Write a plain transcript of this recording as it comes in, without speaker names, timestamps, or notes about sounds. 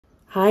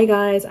Hi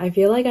guys, I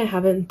feel like I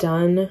haven't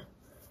done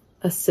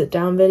a sit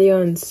down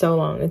video in so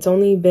long. It's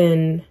only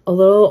been a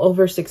little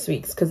over 6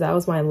 weeks because that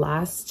was my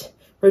last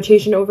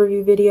rotation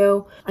overview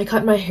video. I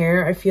cut my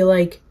hair. I feel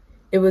like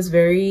it was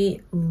very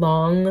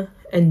long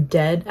and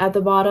dead at the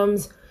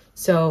bottoms,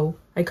 so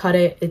I cut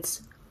it.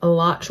 It's a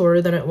lot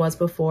shorter than it was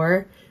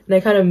before, and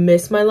I kind of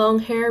miss my long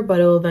hair, but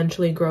it'll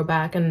eventually grow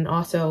back. And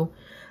also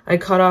I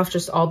cut off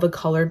just all the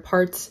colored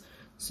parts,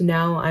 so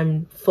now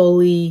I'm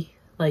fully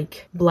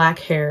like black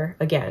hair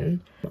again.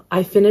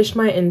 I finished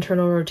my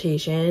internal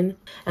rotation,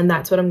 and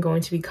that's what I'm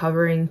going to be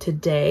covering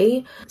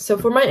today. So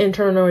for my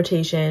internal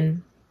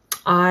rotation,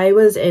 I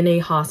was in a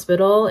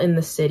hospital in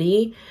the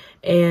city,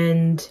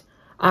 and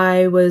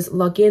I was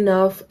lucky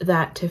enough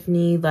that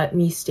Tiffany let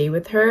me stay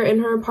with her in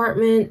her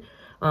apartment,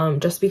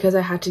 just because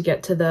I had to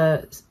get to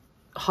the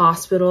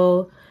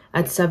hospital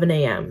at 7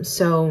 a.m.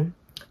 So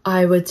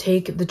I would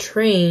take the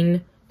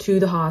train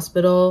to the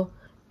hospital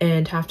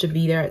and have to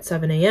be there at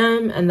 7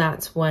 a.m. and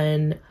that's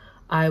when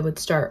I would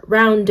start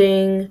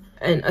rounding.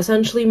 And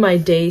essentially my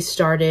day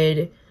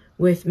started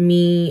with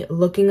me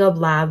looking up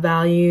lab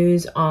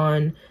values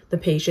on the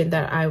patient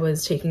that I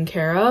was taking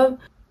care of,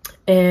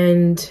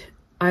 and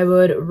I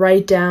would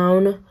write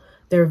down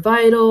their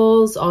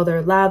vitals, all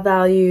their lab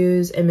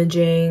values,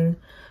 imaging,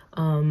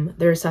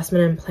 their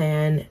assessment and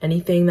plan,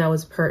 anything that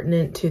was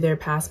pertinent to their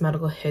past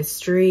medical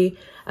history,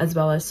 as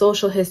well as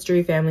social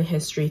history, family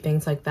history,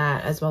 things like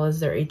that, as well as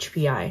their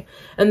HPI.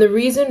 And the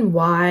reason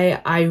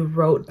why I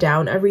wrote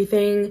down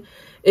everything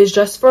is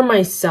just for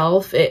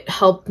myself. It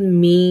helped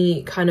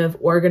me kind of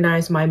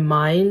organize my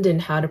mind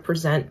and how to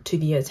present to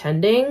the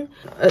attending.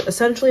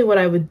 Essentially what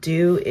I would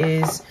do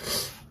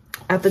is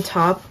at the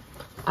top,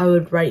 I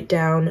would write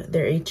down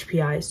their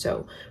HPI.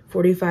 So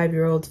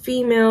 45-year-old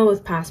female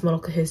with past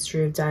medical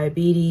history of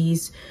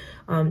diabetes,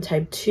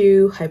 type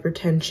 2,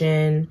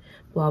 hypertension,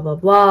 blah, blah,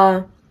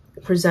 blah,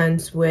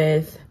 presents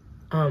with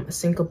a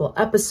syncopal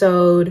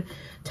episode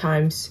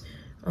times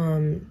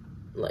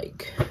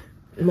like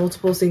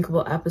multiple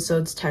syncopal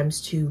episodes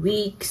times 2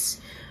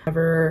 weeks.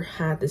 Ever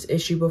had this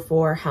issue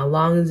before? How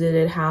long did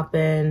it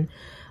happen?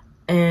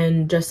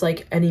 And just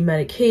like any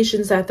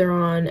medications that they're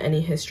on, any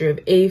history of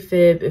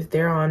AFib, if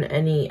they're on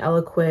any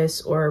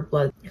Eliquis or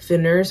blood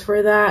thinners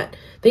for that,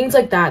 things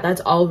like that. That's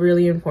all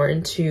really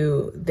important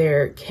to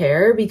their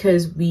care,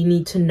 because we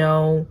need to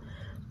know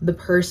the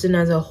person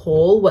as a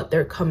whole, what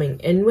they're coming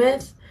in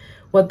with,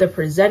 what they're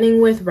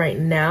presenting with right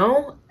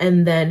now,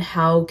 and then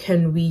how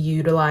can we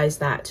utilize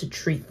that to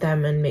treat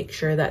them and make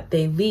sure that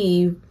they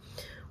leave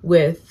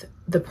with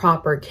the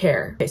proper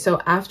care. Okay, so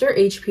after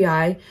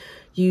HPI,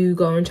 you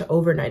go into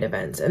overnight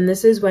events, and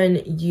this is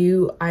when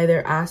you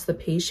either ask the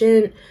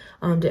patient,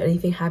 did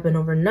anything happen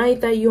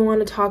overnight that you want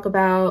to talk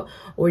about,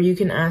 or you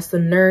can ask the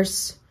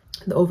nurse,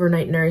 the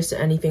overnight nurse, did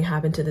anything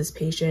happen to this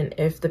patient.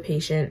 If the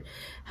patient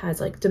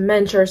has like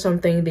dementia or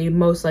something, they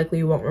most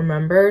likely won't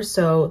remember,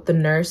 so the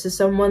nurse is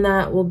someone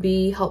that will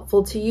be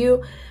helpful to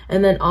you.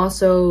 And then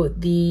also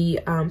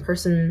the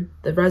person,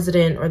 the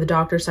resident or the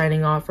doctor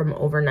signing off from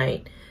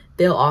overnight,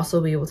 they'll also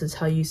be able to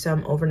tell you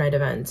some overnight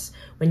events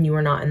when you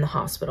are not in the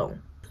hospital.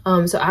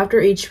 So after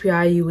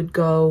HPI, you would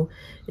go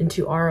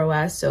into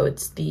ROS. So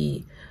it's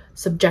the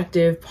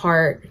subjective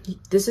part.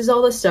 This is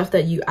all the stuff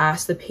that you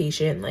ask the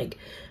patient, like,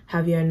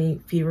 have you any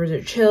fevers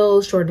or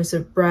chills, shortness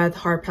of breath,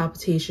 heart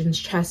palpitations,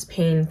 chest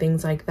pain,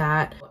 things like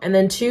that. And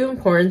then 2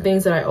 important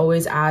things that I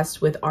always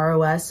ask with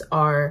ROS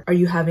are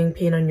you having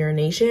pain on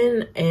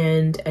urination,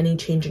 and any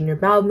change in your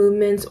bowel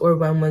movements, or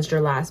when was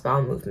your last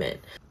bowel movement?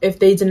 If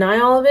they deny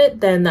all of it,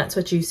 then that's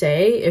what you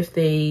say. If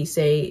they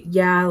say,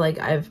 yeah, like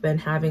I've been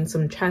having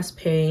some chest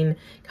pain,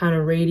 kind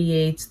of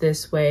radiates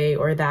this way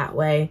or that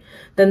way,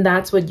 then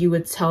that's what you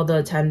would tell the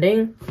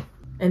attending.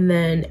 And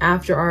then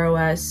after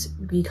ROS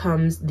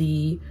becomes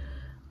the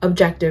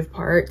objective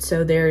part.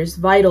 So there's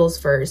vitals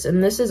first,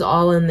 and this is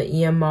all in the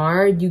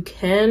EMR. You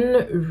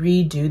can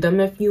redo them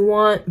if you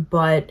want,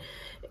 but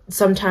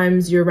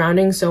sometimes you're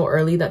rounding so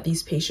early that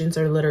these patients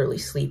are literally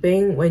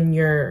sleeping when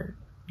you're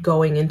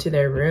going into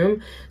their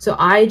room. So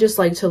I just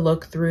like to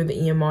look through the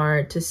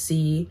EMR to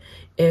see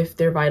if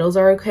their vitals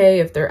are okay.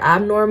 If they're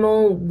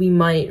abnormal, we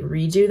might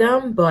redo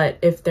them, but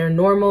if they're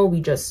normal,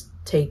 we just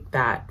take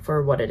that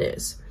for what it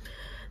is.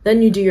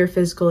 Then you do your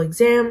physical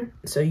exam.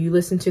 So you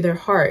listen to their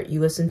heart, you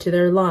listen to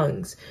their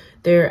lungs,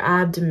 their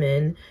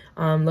abdomen,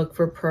 look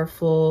for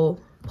peripheral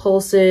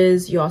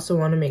pulses. You also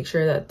want to make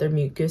sure that their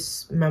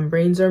mucous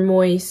membranes are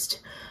moist.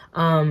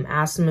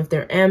 Ask them if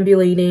they're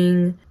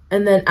ambulating.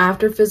 And then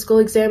after physical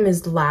exam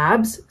is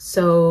labs.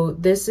 So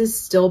this is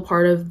still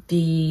part of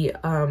the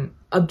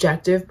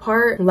objective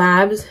part.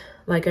 Labs,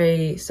 like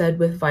I said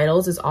with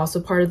vitals, is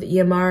also part of the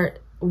EMR.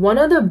 One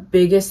of the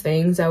biggest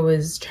things that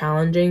was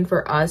challenging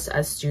for us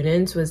as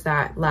students was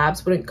that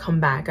labs wouldn't come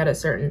back at a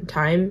certain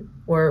time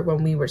or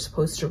when we were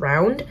supposed to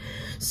round.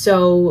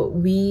 So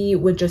we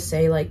would just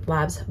say like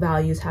labs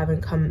values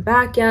haven't come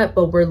back yet,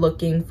 but we're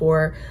looking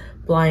for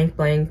blank,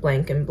 blank,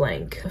 blank, and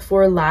blank.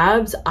 For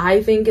labs,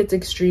 I think it's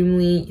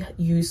extremely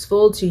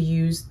useful to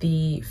use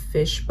the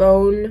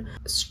fishbone.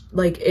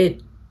 Like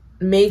it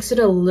makes it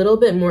a little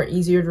bit more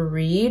easier to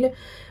read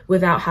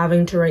without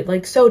having to write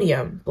like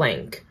sodium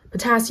blank,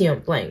 potassium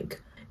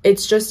blank.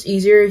 It's just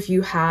easier if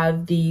you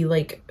have the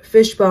like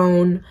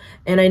fishbone.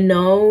 And I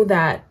know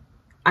that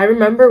I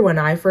remember when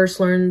I first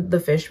learned the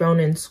fishbone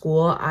in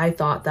school, I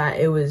thought that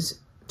it was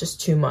just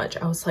too much.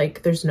 I was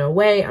like, there's no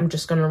way, I'm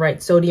just gonna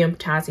write sodium,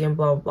 potassium,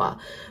 blah, blah, blah.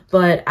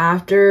 But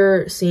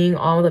after seeing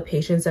all the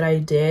patients that I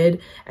did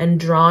and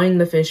drawing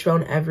the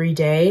fishbone every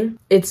day,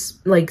 it's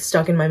like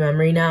stuck in my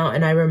memory now.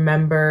 And I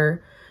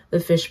remember the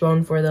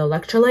fishbone for the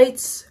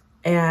electrolytes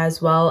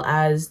as well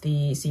as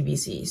the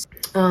CBCs.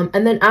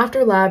 And then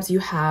after labs, you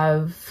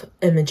have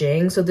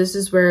imaging. So this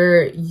is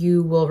where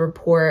you will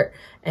report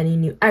any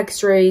new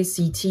x-rays,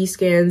 CT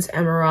scans,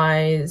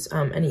 MRIs,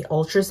 any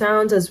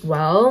ultrasounds as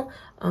well.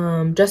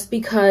 Just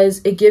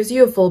because it gives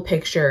you a full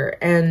picture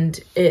and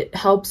it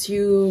helps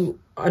you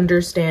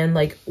understand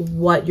like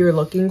what you're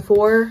looking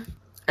for.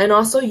 And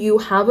also you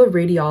have a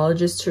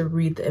radiologist to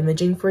read the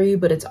imaging for you,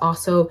 but it's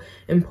also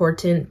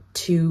important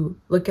to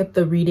look at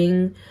the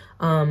reading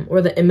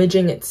or the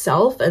imaging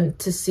itself and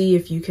to see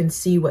if you can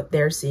see what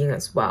they're seeing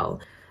as well.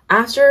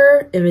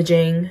 After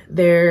imaging,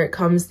 there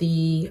comes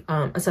the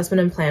assessment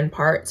and plan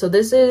part. So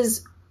this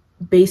is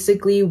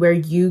basically where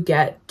you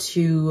get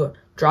to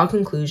draw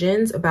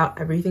conclusions about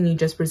everything you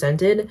just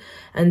presented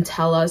and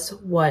tell us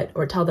what,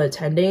 or tell the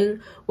attending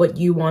what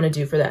you want to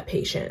do for that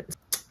patient.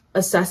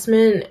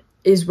 Assessment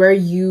is where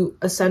you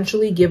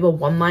essentially give a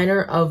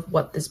one-liner of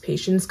what this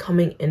patient's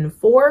coming in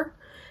for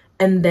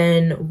and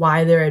then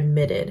why they're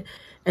admitted.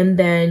 And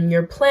then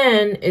your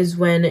plan is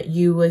when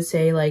you would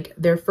say like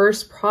their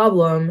first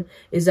problem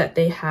is that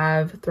they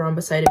have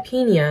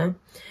thrombocytopenia.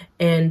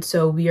 And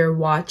so we are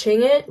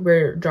watching it,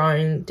 we're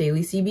drawing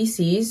daily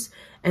CBCs,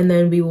 and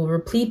then we will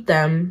repeat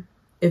them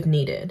if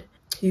needed.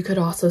 You could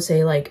also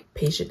say like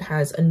patient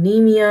has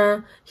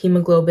anemia,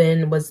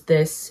 hemoglobin was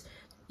this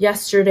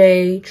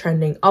yesterday,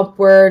 trending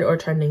upward or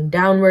trending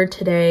downward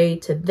today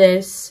to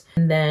this.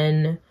 And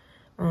then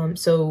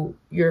so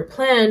your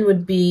plan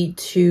would be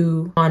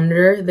to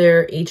monitor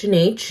their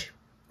H&H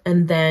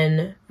and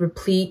then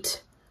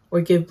replete or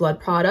give blood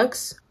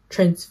products,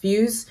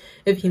 transfuse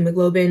if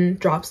hemoglobin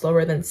drops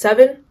lower than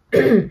 7,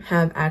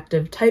 have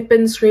active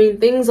type-in screen,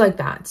 things like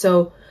that.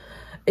 So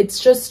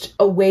it's just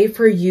a way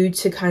for you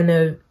to kind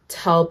of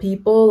tell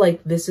people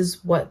like this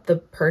is what the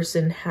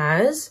person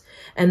has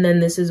and then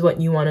this is what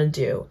you want to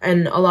do.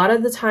 And a lot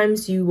of the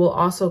times you will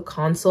also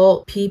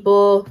consult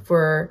people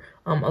for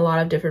a lot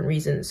of different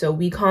reasons. So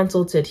we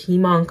consulted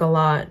hemonc a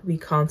lot, we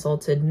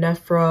consulted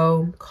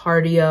nephro,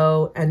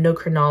 cardio,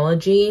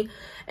 endocrinology,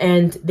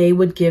 and they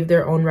would give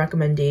their own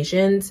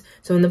recommendations.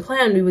 So in the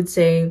plan we would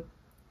say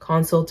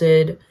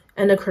consulted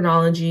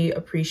endocrinology,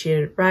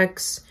 appreciated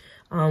recs,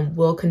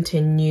 will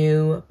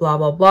continue blah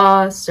blah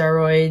blah,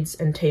 steroids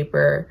and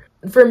taper.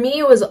 For me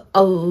it was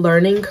a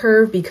learning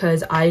curve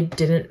because I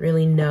didn't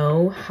really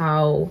know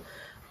how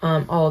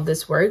all of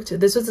this worked.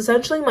 This was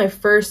essentially my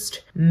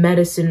first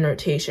medicine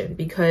rotation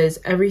because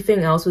everything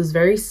else was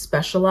very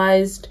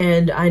specialized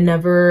and I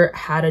never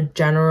had a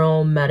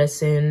general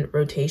medicine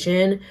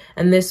rotation,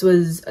 and this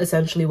was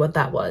essentially what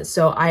that was.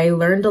 So I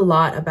learned a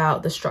lot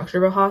about the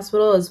structure of a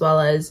hospital as well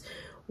as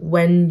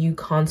when you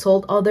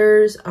consult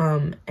others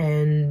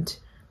and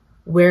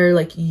where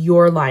like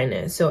your line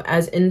is. So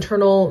as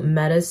internal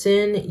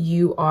medicine,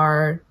 you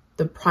are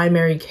the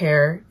primary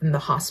care in the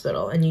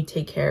hospital and you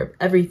take care of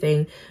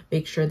everything,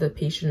 make sure the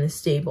patient is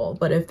stable.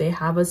 But if they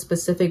have a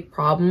specific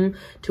problem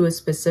to a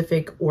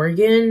specific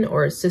organ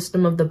or a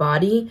system of the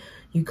body,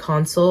 you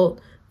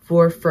consult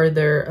for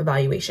further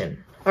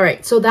evaluation. All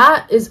right, so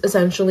that is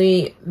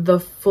essentially the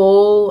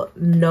full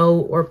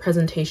note or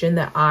presentation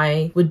that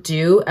I would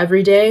do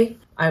every day.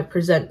 I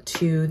present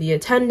to the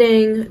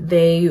attending,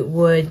 they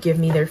would give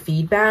me their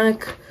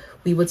feedback.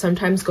 We would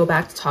sometimes go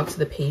back to talk to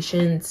the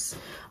patients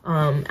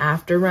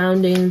after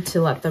rounding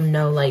to let them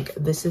know like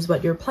this is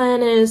what your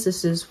plan is,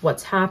 this is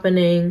what's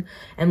happening,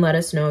 and let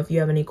us know if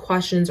you have any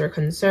questions or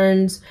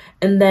concerns.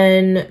 And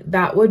then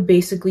that would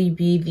basically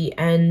be the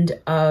end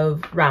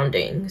of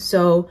rounding.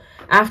 So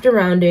after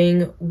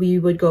rounding, we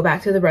would go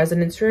back to the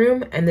residence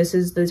room, and this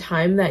is the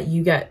time that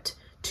you get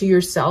to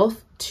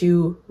yourself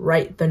to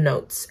write the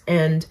notes.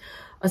 And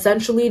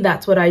essentially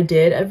that's what I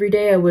did every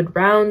day. I would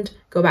round,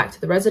 go back to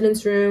the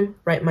residence room,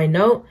 write my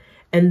note,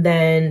 and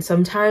then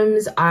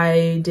sometimes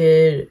I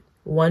did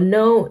one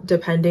note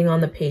depending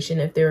on the patient.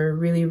 If they were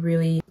really,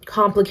 really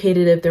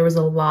complicated, if there was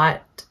a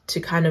lot to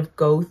kind of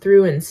go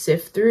through and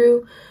sift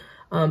through.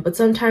 But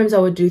sometimes I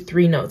would do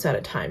 3 notes at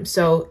a time.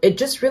 So it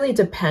just really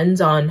depends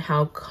on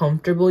how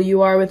comfortable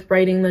you are with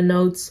writing the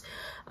notes.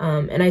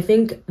 And I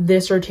think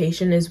this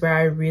rotation is where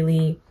I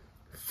really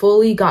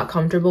fully got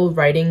comfortable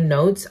writing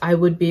notes. I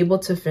would be able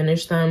to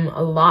finish them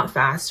a lot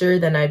faster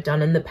than I've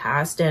done in the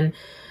past. And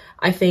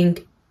I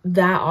think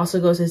that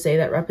also goes to say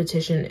that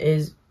repetition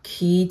is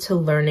key to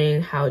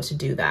learning how to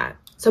do that.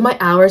 So my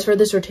hours for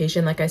this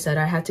rotation, like I said,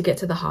 I had to get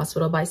to the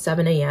hospital by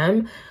 7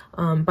 a.m.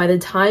 By the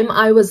time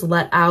I was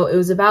let out, it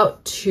was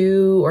about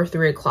 2 or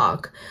 3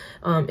 o'clock.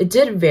 It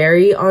did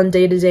vary on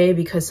day to day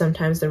because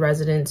sometimes the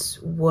residents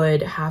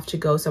would have to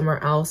go somewhere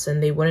else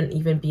and they wouldn't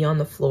even be on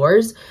the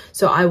floors.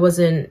 So I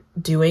wasn't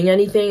doing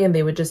anything and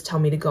they would just tell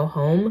me to go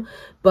home.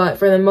 But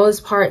for the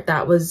most part,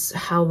 that was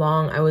how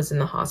long I was in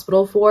the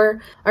hospital for.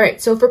 All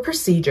right, so for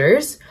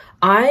procedures,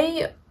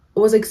 I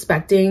was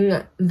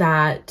expecting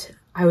that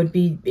I would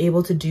be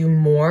able to do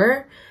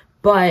more,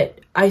 but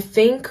I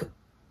think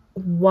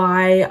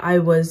why I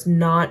was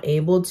not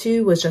able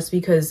to was just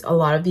because a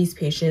lot of these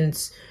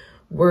patients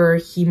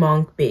were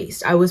hem-onc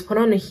based. I was put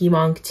on a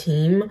hem-onc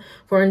team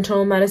for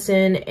internal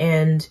medicine,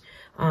 and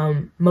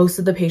most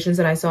of the patients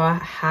that I saw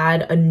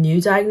had a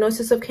new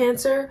diagnosis of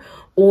cancer,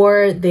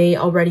 or they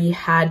already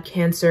had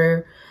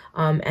cancer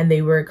and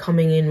they were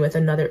coming in with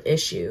another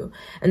issue.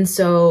 And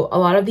so a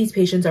lot of these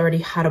patients already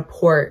had a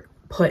port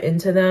put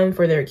into them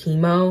for their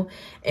chemo,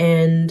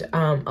 and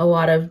a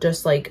lot of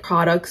just like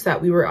products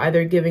that we were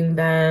either giving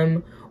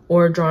them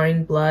or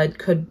drawing blood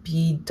could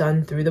be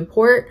done through the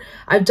port.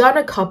 I've done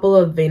a couple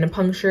of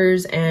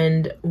venipunctures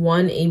and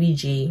 1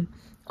 ABG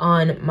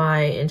on my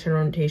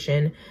internal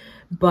rotation,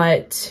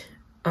 but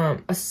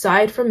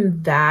aside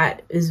from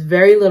that is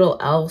very little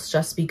else,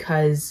 just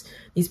because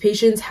these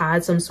patients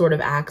had some sort of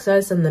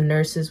access and the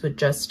nurses would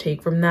just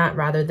take from that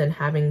rather than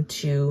having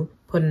to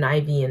put an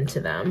IV into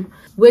them,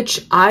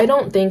 which I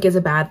don't think is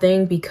a bad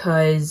thing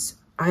because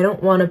I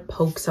don't want to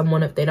poke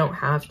someone if they don't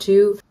have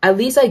to. At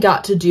least I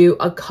got to do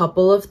a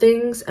couple of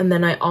things, and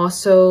then I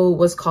also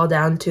was called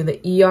down to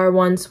the ER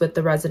once with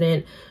the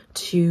resident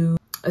to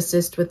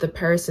assist with the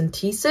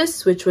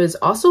paracentesis, which was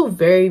also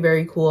very,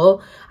 very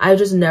cool. I've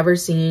just never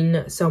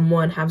seen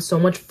someone have so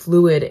much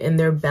fluid in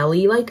their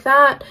belly like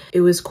that.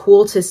 It was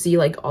cool to see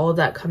like all of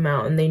that come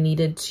out, and they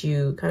needed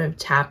to kind of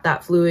tap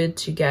that fluid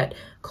to get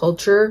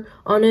culture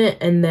on it,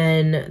 and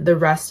then the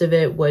rest of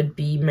it would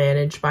be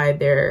managed by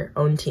their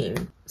own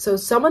team. So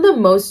some of the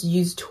most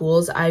used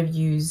tools I've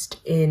used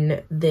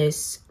in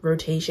this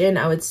rotation,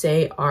 I would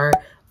say, are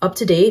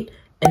UpToDate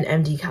and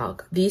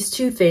MD-Calc. These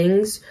two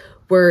things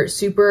were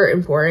super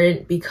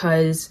important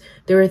because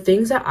there were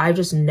things that I've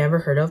just never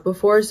heard of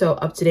before. So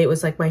UpToDate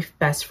was like my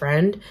best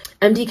friend.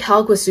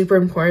 MD-Calc was super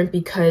important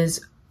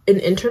because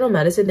in internal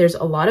medicine, there's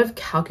a lot of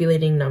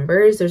calculating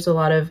numbers. There's a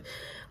lot of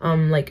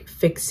like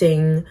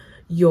fixing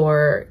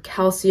your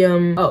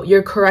calcium,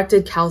 your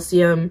corrected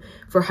calcium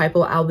for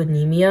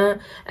hypoalbuminemia,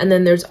 and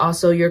then there's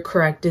also your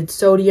corrected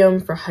sodium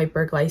for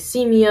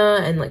hyperglycemia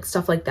and like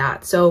stuff like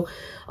that. So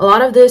a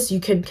lot of this you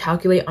can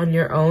calculate on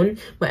your own,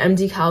 but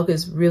MD-Calc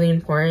is really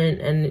important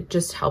and it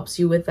just helps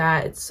you with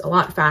that. It's a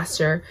lot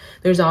faster.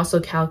 There's also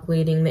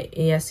calculating the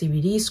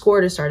ASCVD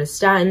score to start a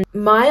statin.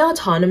 My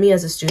autonomy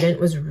as a student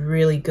was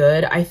really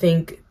good. I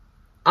think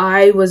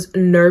I was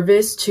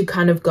nervous to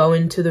kind of go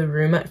into the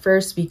room at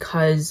first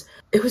because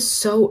it was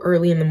so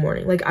early in the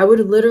morning. Like I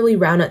would literally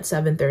round at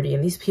 7:30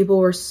 and these people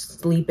were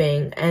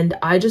sleeping, and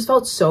I just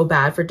felt so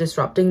bad for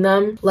disrupting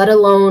them, let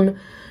alone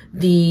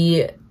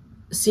the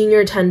senior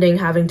attending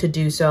having to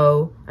do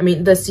so. I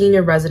mean, the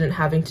senior resident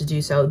having to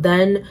do so.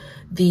 Then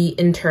the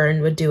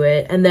intern would do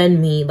it, and then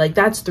me. Like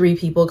that's 3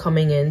 people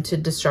coming in to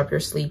disrupt your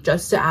sleep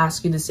just to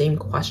ask you the same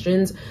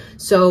questions.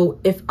 So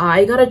if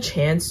I got a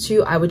chance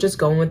to, I would just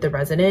go in with the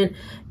resident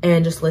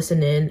and just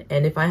listen in,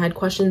 and if I had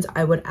questions,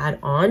 I would add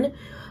on.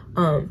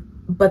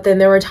 But then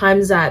there were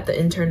times that the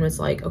intern was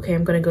like, okay,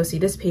 I'm gonna go see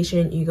this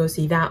patient, you go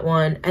see that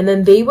one. And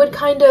then they would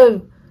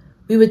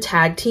we would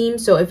tag team.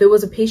 So if it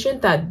was a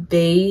patient that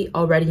they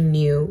already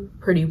knew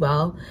pretty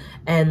well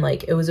and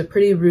like it was a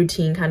pretty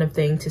routine kind of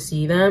thing to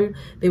see them,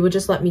 they would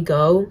just let me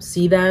go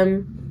see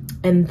them,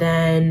 and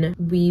then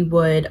we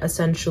would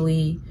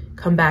essentially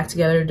come back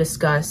together to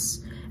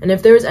discuss. And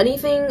if there was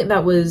anything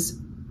that was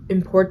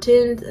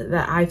important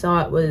that I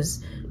thought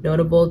was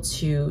notable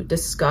to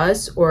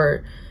discuss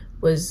or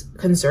was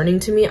concerning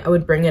to me, I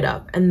would bring it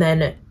up. And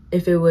then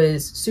if it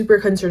was super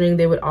concerning,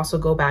 they would also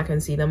go back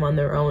and see them on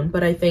their own.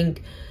 But I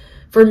think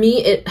for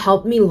me, it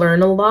helped me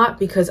learn a lot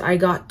because I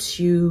got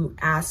to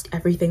ask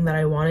everything that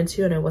I wanted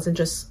to, and I wasn't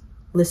just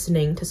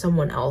listening to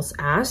someone else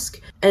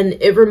ask. And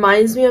it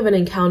reminds me of an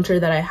encounter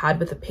that I had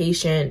with a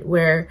patient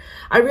where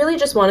I really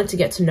just wanted to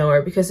get to know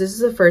her because this is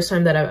the first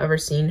time that I've ever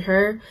seen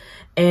her.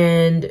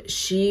 And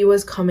she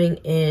was coming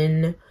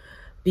in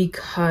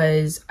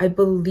because I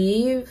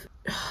believe,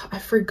 I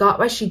forgot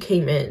why she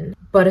came in,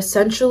 but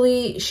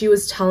essentially she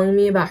was telling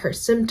me about her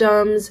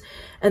symptoms,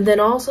 and then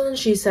all of a sudden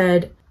she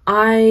said,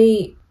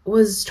 I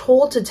was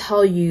told to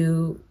tell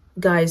you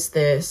guys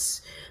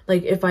this,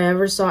 like if I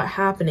ever saw it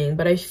happening,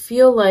 but I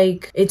feel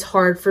like it's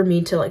hard for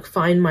me to like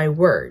find my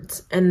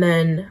words. And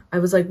then I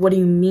was like, what do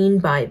you mean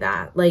by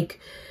that? Like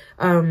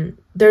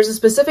there's a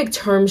specific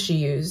term she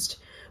used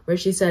where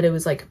she said it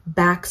was like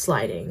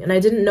backsliding, and I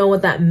didn't know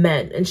what that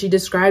meant. And she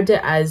described it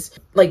as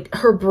like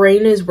her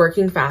brain is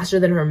working faster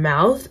than her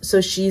mouth, so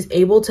she's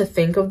able to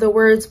think of the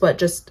words but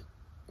just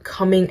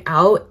coming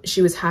out,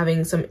 she was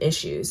having some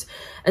issues.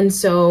 And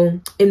so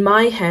in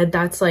my head,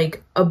 that's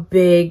like a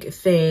big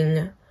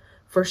thing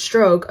for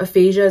stroke.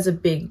 Aphasia is a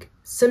big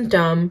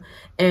symptom,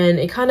 and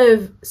it kind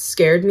of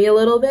scared me a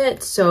little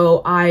bit.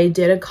 So I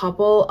did a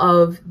couple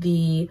of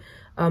the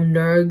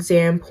neuro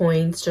exam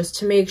points just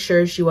to make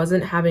sure she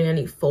wasn't having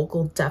any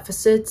focal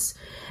deficits.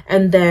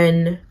 And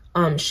then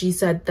she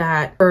said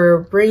that her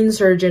brain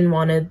surgeon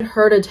wanted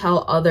her to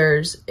tell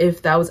others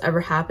if that was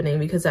ever happening,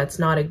 because that's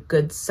not a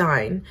good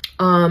sign.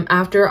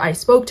 After I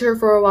spoke to her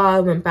for a while, I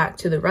went back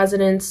to the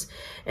residence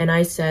and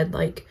I said,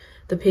 like,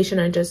 the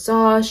patient I just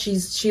saw,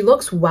 she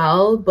looks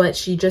well, but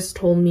she just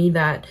told me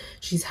that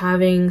she's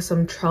having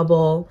some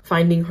trouble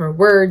finding her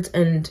words,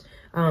 and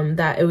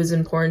that it was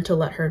important to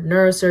let her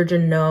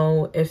neurosurgeon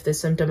know if this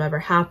symptom ever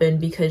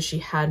happened, because she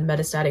had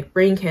metastatic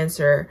brain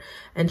cancer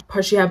and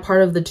she had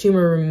part of the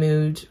tumor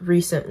removed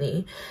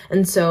recently.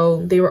 And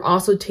so they were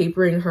also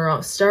tapering her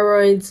off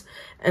steroids.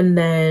 And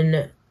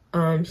then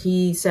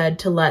he said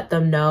to let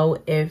them know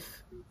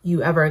if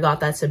you ever got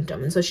that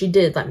symptom. And so she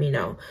did let me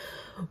know.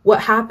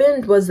 What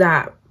happened was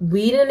that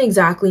we didn't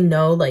exactly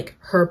know like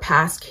her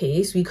past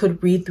case. We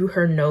could read through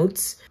her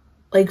notes.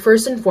 Like,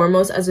 first and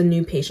foremost, as a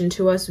new patient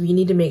to us, we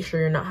need to make sure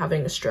you're not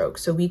having a stroke.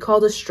 So we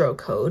called a stroke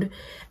code,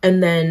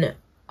 and then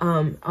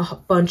a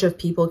bunch of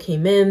people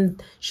came in.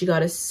 She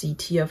got a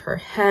CT of her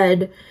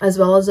head, as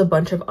well as a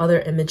bunch of other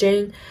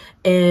imaging,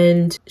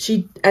 and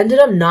she ended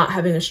up not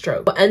having a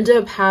stroke. What ended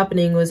up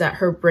happening was that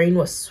her brain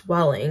was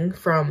swelling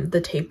from the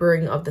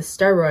tapering of the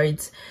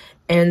steroids,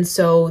 and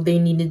so they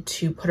needed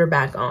to put her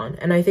back on.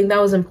 And I think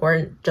that was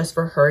important just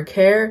for her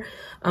care.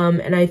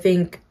 And I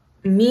think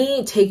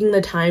me taking the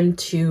time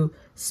to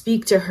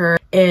speak to her,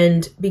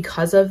 and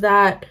because of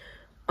that,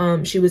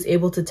 she was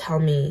able to tell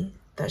me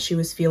that she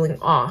was feeling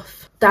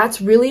off.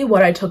 That's really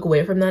what I took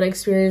away from that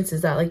experience,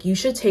 is that like you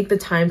should take the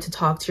time to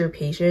talk to your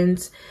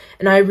patients.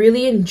 And I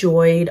really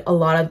enjoyed a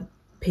lot of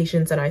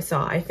patients that I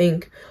saw. I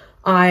think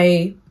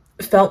I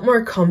felt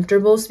more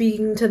comfortable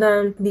speaking to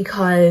them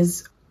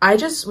because I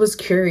just was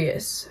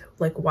curious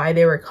like why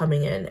they were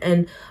coming in.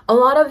 And a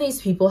lot of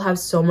these people have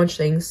so much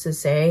things to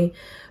say,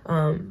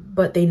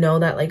 but they know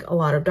that like a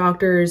lot of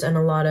doctors and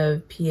a lot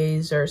of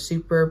PAs are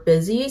super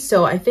busy.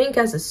 So I think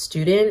as a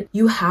student,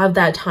 you have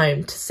that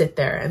time to sit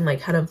there and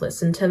like kind of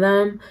listen to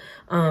them.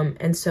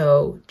 And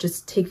so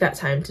just take that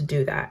time to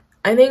do that.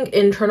 I think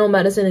internal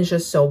medicine is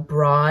just so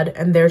broad,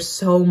 and there's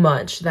so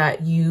much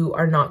that you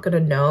are not going to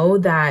know,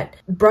 that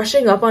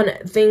brushing up on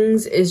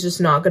things is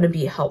just not going to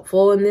be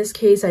helpful in this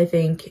case. I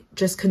think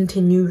just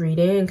continue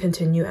reading and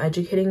continue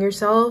educating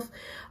yourself,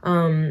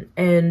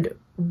 and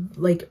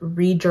like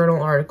read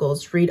journal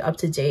articles, read up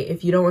to date.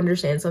 If you don't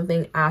understand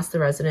something, ask the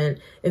resident.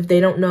 If they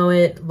don't know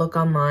it, look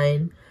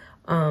online.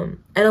 And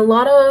a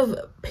lot of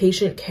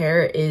patient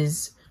care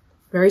is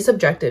very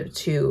subjective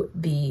to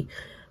the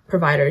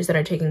providers that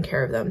are taking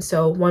care of them.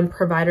 So one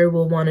provider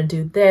will want to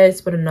do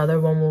this, but another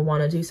one will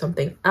want to do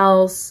something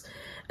else.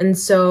 And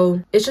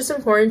so it's just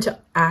important to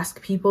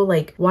ask people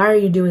like, why are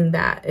you doing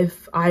that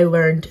if I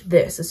learned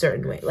this a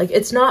certain way? Like,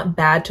 it's not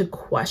bad to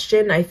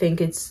question. I think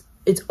it's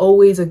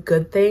always a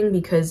good thing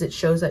because it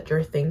shows that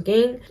you're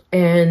thinking.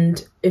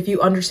 And if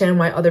you understand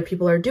why other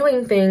people are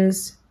doing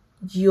things,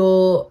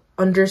 you'll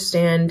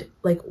understand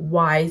like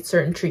why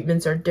certain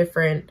treatments are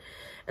different.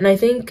 And I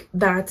think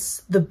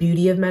that's the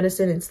beauty of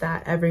medicine. It's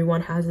that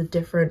everyone has a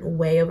different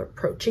way of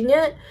approaching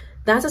it.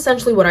 That's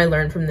essentially what I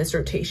learned from this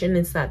rotation.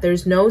 It's that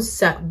there's no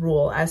set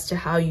rule as to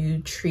how you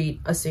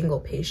treat a single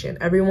patient.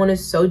 Everyone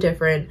is so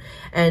different,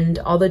 and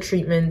all the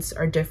treatments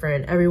are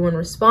different. Everyone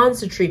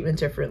responds to treatment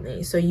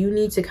differently. So you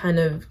need to kind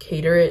of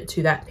cater it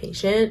to that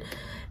patient.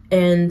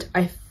 And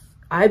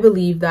I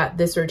believe that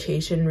this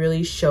rotation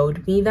really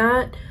showed me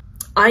that.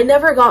 I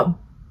never got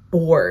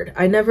bored.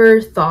 I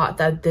never thought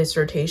that this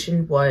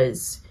rotation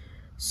was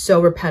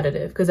so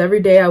repetitive, because every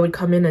day I would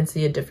come in and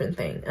see a different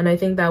thing. And I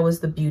think that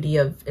was the beauty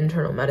of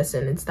internal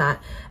medicine. It's that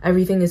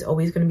everything is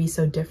always going to be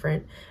so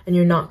different, and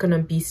you're not going to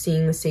be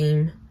seeing the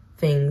same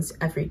things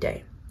every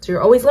day. So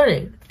you're always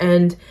learning.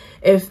 And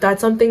if that's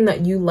something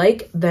that you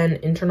like, then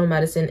internal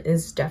medicine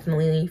is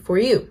definitely for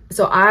you.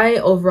 So I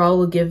overall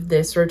will give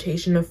this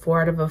rotation a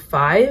 4 out of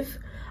 5.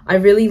 I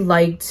really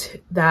liked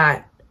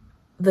that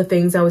the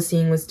things I was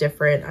seeing was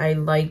different. I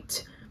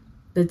liked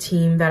the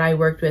team that I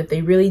worked with.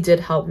 They really did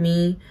help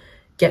me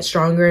get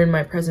stronger in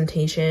my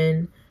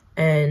presentation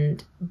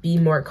and be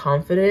more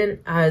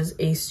confident as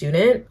a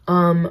student.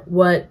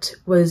 What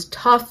was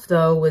tough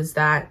though was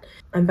that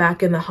I'm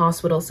back in the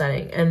hospital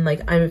setting, and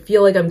like I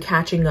feel like I'm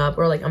catching up,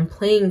 or like I'm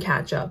playing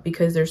catch up,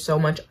 because there's so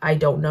much I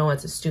don't know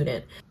as a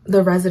student.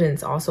 The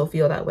residents also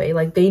feel that way.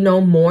 Like they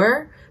know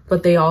more,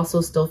 but they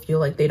also still feel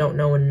like they don't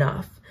know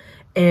enough.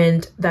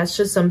 And that's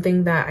just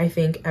something that I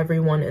think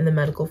everyone in the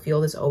medical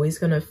field is always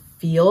going to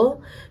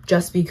feel,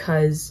 just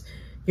because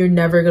you're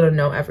never going to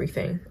know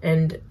everything,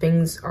 and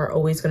things are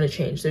always going to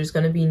change. There's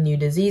going to be new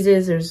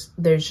diseases.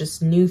 There's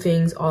just new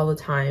things all the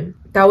time.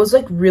 That was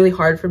like really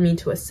hard for me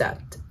to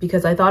accept,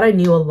 because I thought I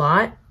knew a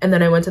lot, and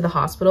then I went to the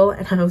hospital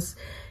and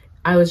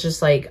I was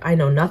just like, I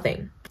know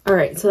nothing. All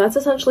right, so that's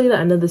essentially the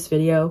end of this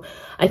video.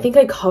 I think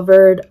I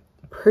covered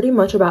pretty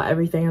much about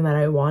everything that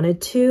I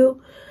wanted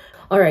to.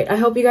 All right, I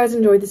hope you guys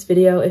enjoyed this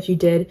video. If you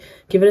did,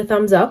 give it a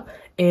thumbs up,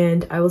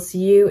 and I will see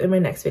you in my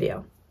next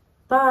video.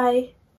 Bye.